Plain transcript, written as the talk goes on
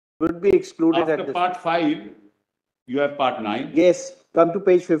would be excluded at After this. part 5, you have part 9. Yes, come to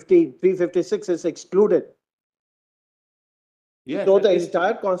page 15. 356 is excluded. Yes, So at the least-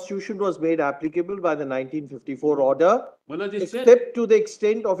 entire constitution was made applicable by the 1954 order, Malaj, it said- except to the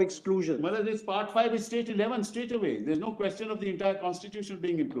extent of exclusion. Malaj, this part 5 is state 11 straight away. There's no question of the entire constitution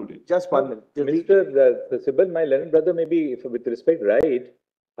being included. Just 1 minute. Mr. Sibbal, my learned brother may be, if with respect, right.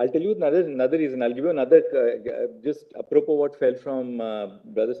 I'll tell you another reason. I'll give you another, just apropos what fell from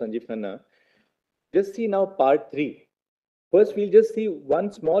Brother Sanjeev Khanna. Just see now part 3. First, we'll just see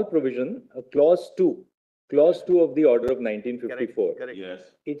one small provision, clause 2. Clause 2 of the order of 1954. Correct.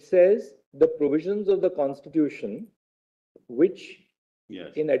 Yes, It says the provisions of the Constitution, which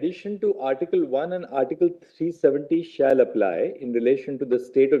yes. in addition to Article 1 and Article 370 shall apply in relation to the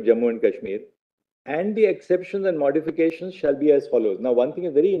state of Jammu and Kashmir, and the exceptions and modifications shall be as follows. Now, one thing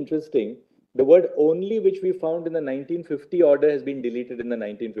is very interesting. The word only, which we found in the 1950 order, has been deleted in the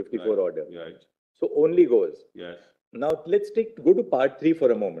 1954 order. Right, So only goes. yes. Now, let's go to part 3 for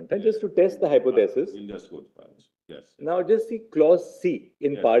a moment, and just to test the hypothesis. In just good parts, yes. Now, just see clause C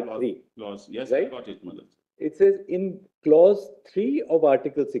in Yes, part clause- 3. Clause, yes, Right? I got it, Malaj. It says in clause 3 of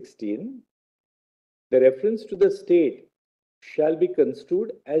Article 16, the reference to the state shall be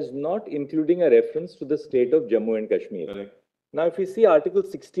construed as not including a reference to the state of Jammu and Kashmir. Correct, Now, if we see Article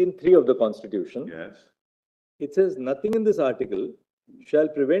 16(3) of the Constitution, yes. it says nothing in this article shall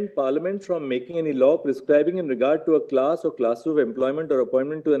prevent Parliament from making any law prescribing in regard to a class or classes of employment or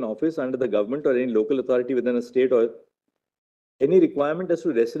appointment to an office under the government or any local authority within a state, or any requirement as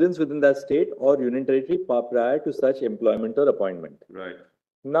to residence within that state or union territory prior to such employment or appointment. Right,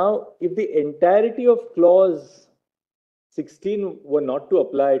 Now, if the entirety of clause 16 were not to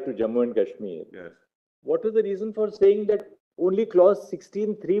apply to Jammu and Kashmir, yes. what was the reason for saying that only clause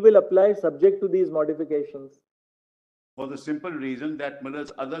 16(3) will apply subject to these modifications? For the simple reason that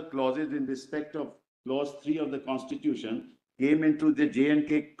Malaj, other clauses in respect of clause 3 of the constitution came into the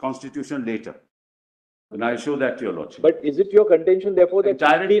J&K constitution later. And I'll show that to your lordship. But is it your contention, therefore, that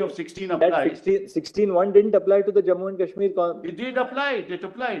Entirety of 16 that applied. 16(1) didn't apply to the Jammu and Kashmir? It did apply, it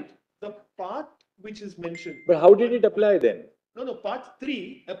applied. The part which is mentioned. But how did it apply then? No, part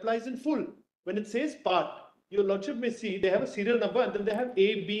 3 applies in full. When it says part, your lordship may see they have a serial number and then they have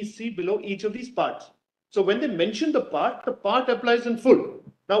A, B, C below each of these parts. So when they mention the part applies in full.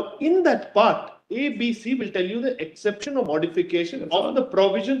 Now, in that part, A, B, C will tell you the exception or modification of the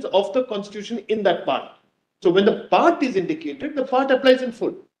provisions of the constitution in that part. So when the part is indicated, the part applies in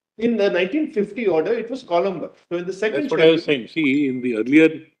full. In the 1950 order, it was column. So in the second That's what I was saying. See, in the earlier,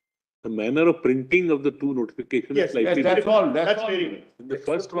 the manner of printing of the two notifications Yes, is slightly That's different. all, that's all. very good. In the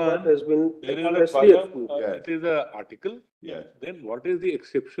first one, has been there is a expressly column, excluded. Yeah. it is an article. Yes, Then what is the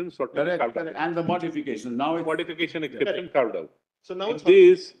exception sort of correct, carved correct. out? And the modification, now it's. Modification exception carved out. So now In it's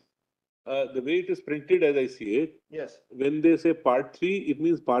this, the way it is printed as I see it, yes. when they say part 3, it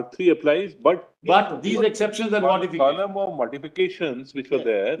means part 3 applies, but But these exceptions and one modifications. column of modifications which were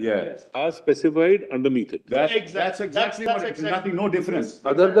there Yes, are specified underneath it. that's Exactly. exactly That's what it is, exactly. nothing, no difference.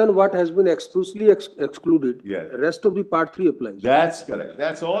 Other than what has been explicitly excluded. Yeah. The rest of the part 3 applies. That's correct,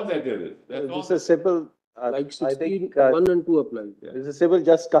 that's all that there is. That's all. This is simple. Like I 16, think, 1 and 2 apply. this is simple.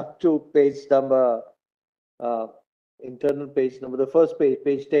 Just come to page number, internal page number, the first page,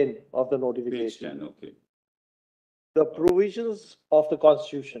 page 10 of the Page notification. 10, okay, The provisions of the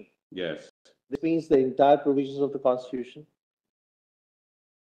constitution. yes. This means the entire provisions of the constitution.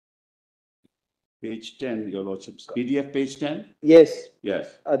 Page 10, your lordship's PDF page 10? Yes,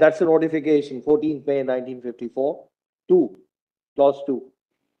 Yes, that's the notification, 14th May 1954, 2, clause 2.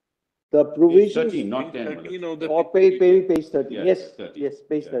 The page provisions. 13, not 10. 13 of the Or page 30, Yes, yes, 30. yes,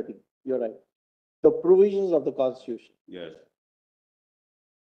 page Yeah. 30, you're right. The provisions of the constitution, Yes.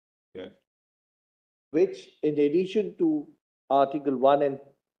 Yes, which in addition to Article 1 and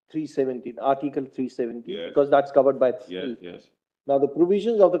 317, Article 317, Yes. because that's covered by yes, 3. yes, Now, the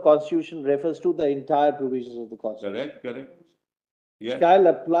provisions of the constitution refers to the entire provisions of the constitution. correct, correct. Yes, Shall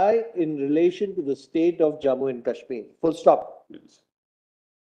apply in relation to the state of Jammu and Kashmir, full stop. yes.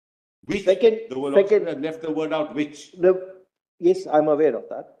 Which, Second, the lordship second, has left the word out, which. yes, I'm aware of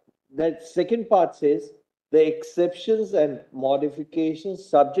that. That second part says, the exceptions and modifications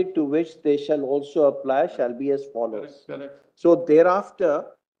subject to which they shall also apply shall be as follows. Correct, correct, So thereafter,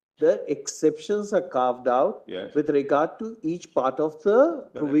 the exceptions are carved out yes, with regard to each part of the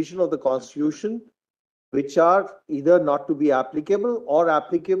provision of the constitution, which are either not to be applicable or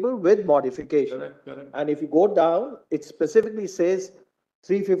applicable with modification. correct, correct, And if you go down, it specifically says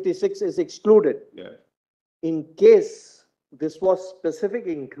 356 is excluded. yes, In case this was specific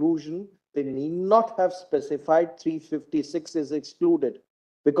inclusion, they need not have specified 356 is excluded.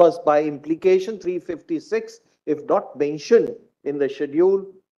 Because by implication, 356, if not mentioned in the schedule,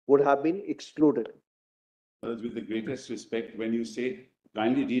 would have been excluded. With the greatest respect, when you say,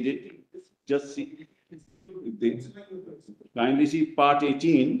 kindly read it, just see. Kindly see part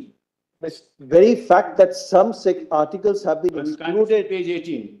 18. The very fact that some articles have been Kindly see excluded, page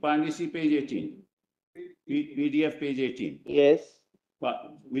 18, kindly see page 18. PDF page 18, yes,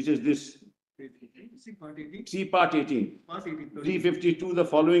 which is this. See part 18. 352, the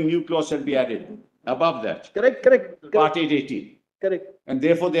following new clause shall be added. Above that, correct, part 818. correct. And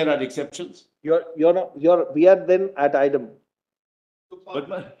therefore there are exceptions. We are then at item. But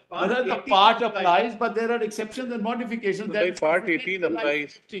the part applies, but there are exceptions and modifications. Like part 18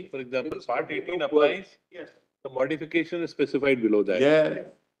 applies, for example, part 18 applies, Yes. the modification is specified below that. Yeah.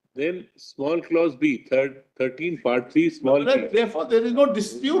 Then small clause B, 13, part 3, small b. Therefore, there is no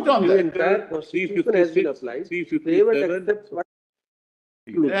dispute on The that. entire constitution has been 356, applied. 357. Except what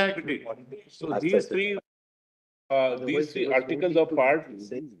Exactly. So these three articles of part,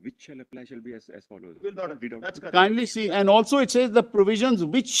 Which shall apply shall be as follows. Will not agree. That's correct. Kindly see, and also it says the provisions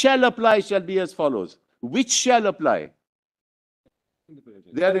which shall apply shall be as follows. Which shall apply?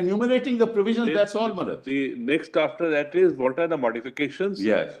 They are enumerating the provisions, that's all, Madhya. the next after that is what are the modifications?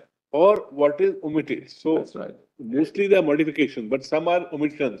 Yes, Or what is omitted. So that's right. mostly they are modifications, but some are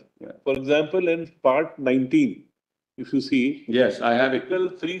omissions. Yeah. For example, in part 19, if you see, Yes, I have it. Article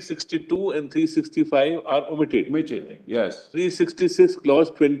 362 and 365 are omitted. Omitted, yes. 366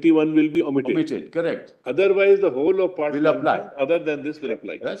 clause 21 will be omitted. Omitted, correct. Otherwise, the whole of part Will apply. 19, other than this will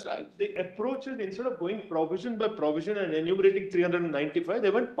apply. That's right. The approach is instead of going provision by provision and enumerating 395, they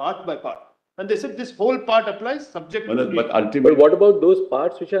went part by part. And they said this whole part applies subject to. But But ultimately, what about those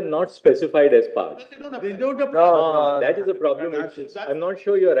parts which are not specified as parts? They don't they apply. don't apply. No, that is a problem. That's- I'm not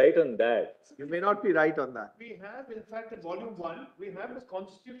sure you're right on that. You may not be right on that. We have, in fact, in volume 1, we have the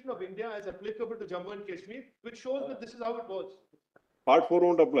Constitution of India as applicable to Jammu and Kashmir, which shows that this is how it was. Part 4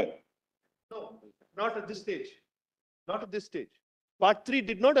 won't apply. No, not at this stage. Not at this stage. Part 3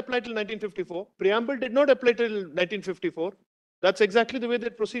 did not apply till 1954. Preamble did not apply till 1954. That's exactly the way they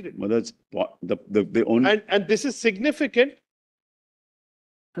proceeded. Well, that's what, the only. And this is significant.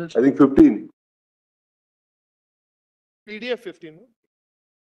 I think 15. PDF 15. no?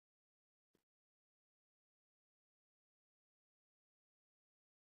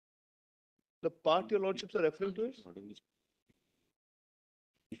 The part your lordships are referring to is?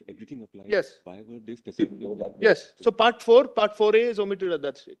 If everything applies. Yes. Why were they specific? Yes. So part 4A is omitted at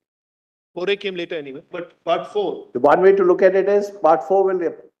that stage. 4A came later anyway, but part 4. The one way to look at it is part 4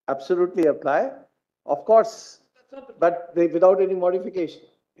 will absolutely apply, of course, but without any modification.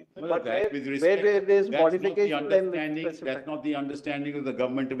 But With where respect, there is that's not the modification, then understanding, it's that's not the understanding of the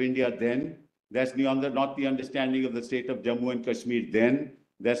government of India then. That's not the understanding of the state of Jammu and Kashmir then.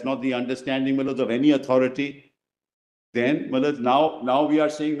 That's not the understanding, Malad, of any authority. Then, Malad, now we are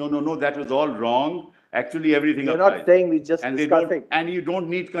saying, no, that was all wrong. Actually, everything We're applies. not saying, we're just And they don't, discussing. and you don't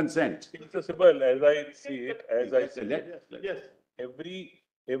need consent. Mr. Sibbal, as I see it, Yes.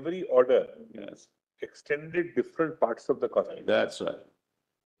 every order Yes, extended different parts of the constitution that's right.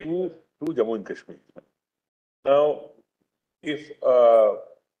 to Jammu and Kashmir. Now, if a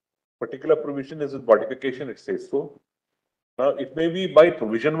particular provision is a modification, it says so. Now, it may be by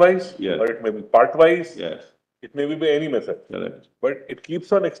provision wise, Yes. or it may be part wise, Yes, it may be by any method, correct. but it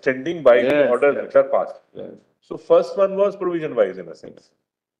keeps on extending by the Yes, orders yes. which are passed. Yes. So first one was provision wise in a sense.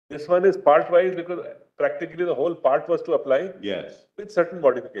 This one is part wise because practically the whole part was to apply Yes, with certain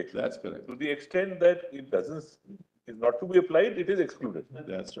modifications. that's correct. To the extent that it is not to be applied, it is excluded.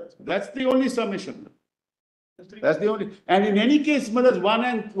 That's right. That's the only submission. That's the only, and in any case, Malad,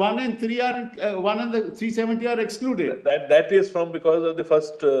 1 and 3 are, 1 and the 370 are excluded. That is from because of the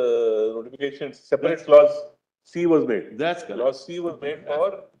first notification, separate clause C was made. That's correct. Clause C was made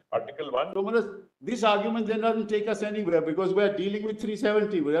for Article 1. So, Malad, this argument then doesn't take us anywhere because we are dealing with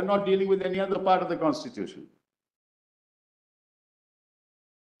 370. We are not dealing with any other part of the constitution.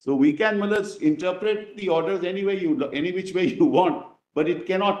 So we can, Malad, interpret the orders any which way you want, but it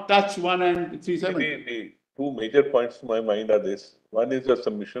cannot touch 1 and 370. The two major points to my mind are this. One is your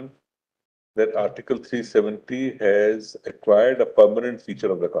submission that Article 370 has acquired a permanent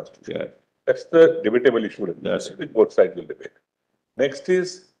feature of the Constitution. Yeah. That's the debatable issue. Yes. Which both sides will debate. Next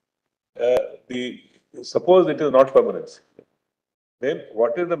is suppose it is not permanent. Then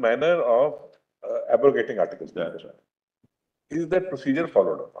what is the manner of abrogating articles? That's right. Is that procedure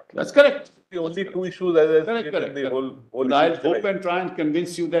followed or not? That's correct. The only two issues as I see it in Correct. the whole But I'll issue hope tonight. and try and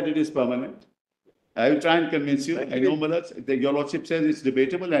convince you that it is permanent. I will try and convince you. I know, Malad, your lordship says it's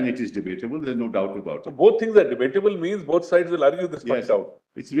debatable, and it is debatable. There's no doubt about So it. both things are debatable means both sides will argue this Yes, point out.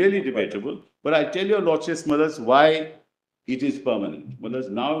 it's really debatable. But I tell your lordship, Malad, why it is permanent. Malad,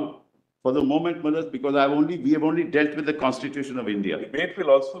 now, for the moment, Malad, because we have only dealt with the Constitution of India. Debate will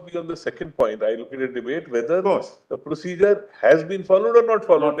also be on the second point. I look at a debate whether Of course. the procedure has been followed or not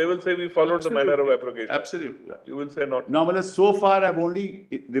followed. They will say we followed the manner of abrogation. Absolutely. You will say not. Now, Malad, so far I've only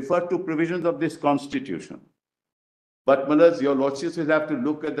referred to provisions of this Constitution. But Malad, your lordships will have to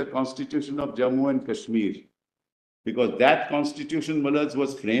look at the Constitution of Jammu and Kashmir. Because that Constitution, Malad,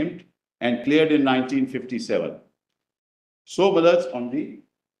 was framed and cleared in 1957. So, Malad,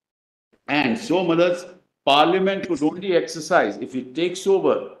 Parliament could only exercise, if it takes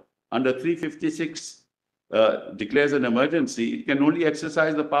over under 356, declares an emergency, it can only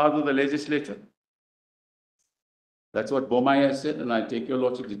exercise the powers of the legislature. That's what Bomai has said, and I take your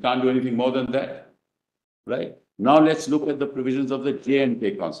lordship, it can't do anything more than that. Right? Now let's look at the provisions of the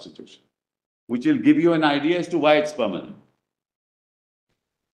J&K Constitution, which will give you an idea as to why it's permanent.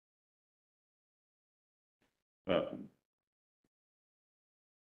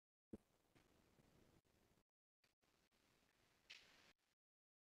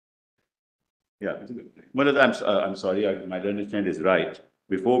 Yeah, Madhya, I'm sorry, my understanding is right.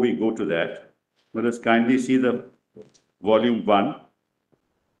 Before we go to that, let us kindly see the volume 1,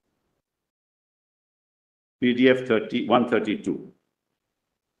 PDF 132.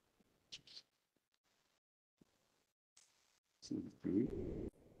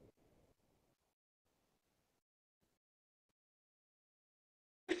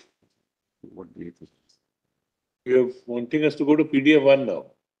 What date is this? You are wanting us to go to PDF 1 now.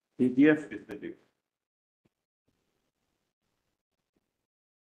 PDF is the date.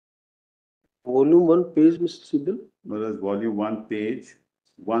 Volume 1 page, Mr. Sibbal. Madhya, volume 1, page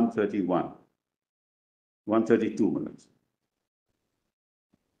 131. 132, Madhya.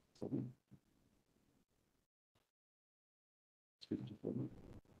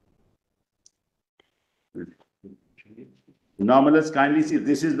 Now, Madhya, kindly see,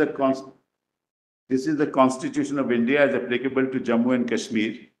 this is the Constitution of India as applicable to Jammu and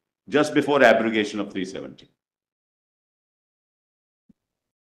Kashmir just before abrogation of 370.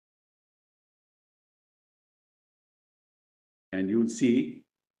 And you'll see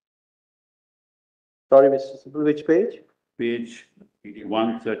Sorry, Mr. Sibbal, which page? page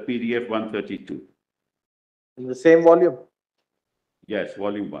PDF 132. In the same volume? Yes,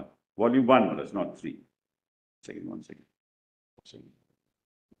 volume 1. Volume 1, Madhya, not 3. One second.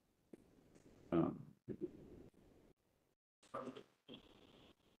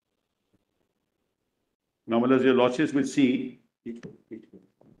 Now, Madhya, your lordships will see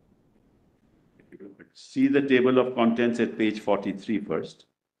the table of contents at page 43 first.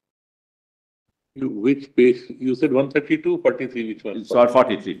 Which page? You said 132, 43, which one? Sorry,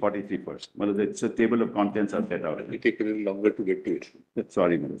 43 first. Madhya, it's a table of contents are set out. It will take a little longer to get to it.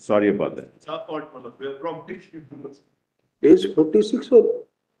 Sorry, Madhya, sorry about that. It's our fault, Manoj. We are prompting you. Page 46 or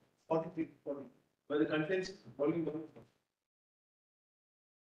 43, 40. But the contents, volume 1,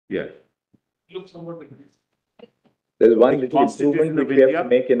 Yeah. looks somewhat like this. There's one The little Constitution improvement of which we have India. to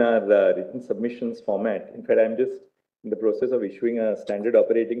make in our written submissions format. In fact, I'm just in the process of issuing a standard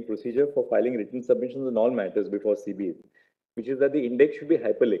operating procedure for filing written submissions on all matters before CB, which is that the index should be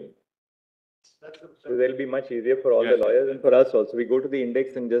hyperlinked. So that'll be much easier for all the Yes. lawyers and for us also. We go to the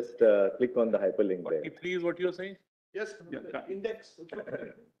index and just click on the hyperlink there. 43 is what you are saying? Yes, Yeah. index.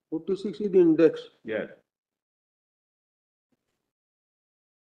 46 is the index. Yes.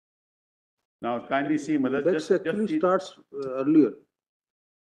 Now, kindly see, Madhya, Index actually see- starts earlier.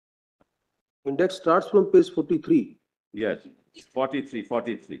 Index starts from page 43. Yes, 43.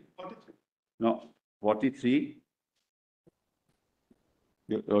 43. No, 43.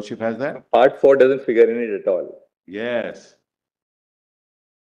 Your lordship has that? Part 4 doesn't figure in it at all. Yes.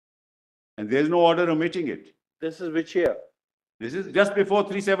 And there's no order omitting it. This is which year? This is just before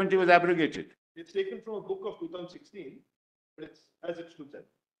 370 was abrogated. It's taken from a book of 2016, but it's as it stood there.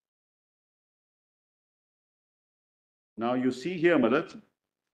 Now you see here, Madhya,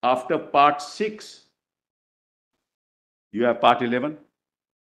 after part 6, you have part 11.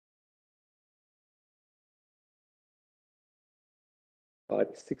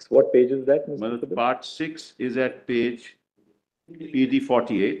 Part 6, what page is that, Mr. Madhya, Sibbal? part 6 is at page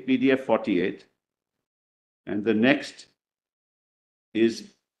PDF 48. And the next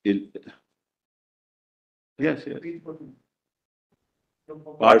is, yes.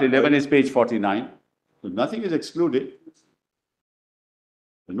 Part 11 is page 49. So nothing is excluded.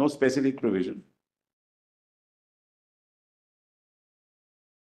 There's no specific provision.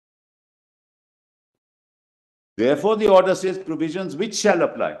 Therefore, the order says provisions which shall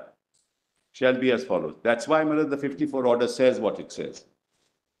apply shall be as follows. That's why, my lord, the 54 order says what it says.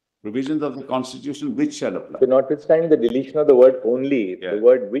 Provisions of the Constitution which shall apply. So notwithstanding the deletion of the word only, Yeah. the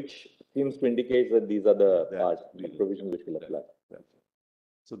word which seems to indicate that these are the That's parts, the really- provisions which will apply.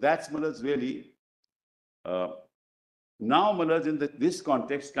 So that's, my lords, really. Now, my lords, in this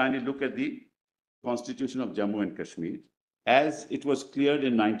context, kindly look at the Constitution of Jammu and Kashmir as it was cleared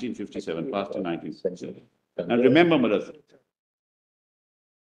in 1957, passed in 1957. And remember, my lords,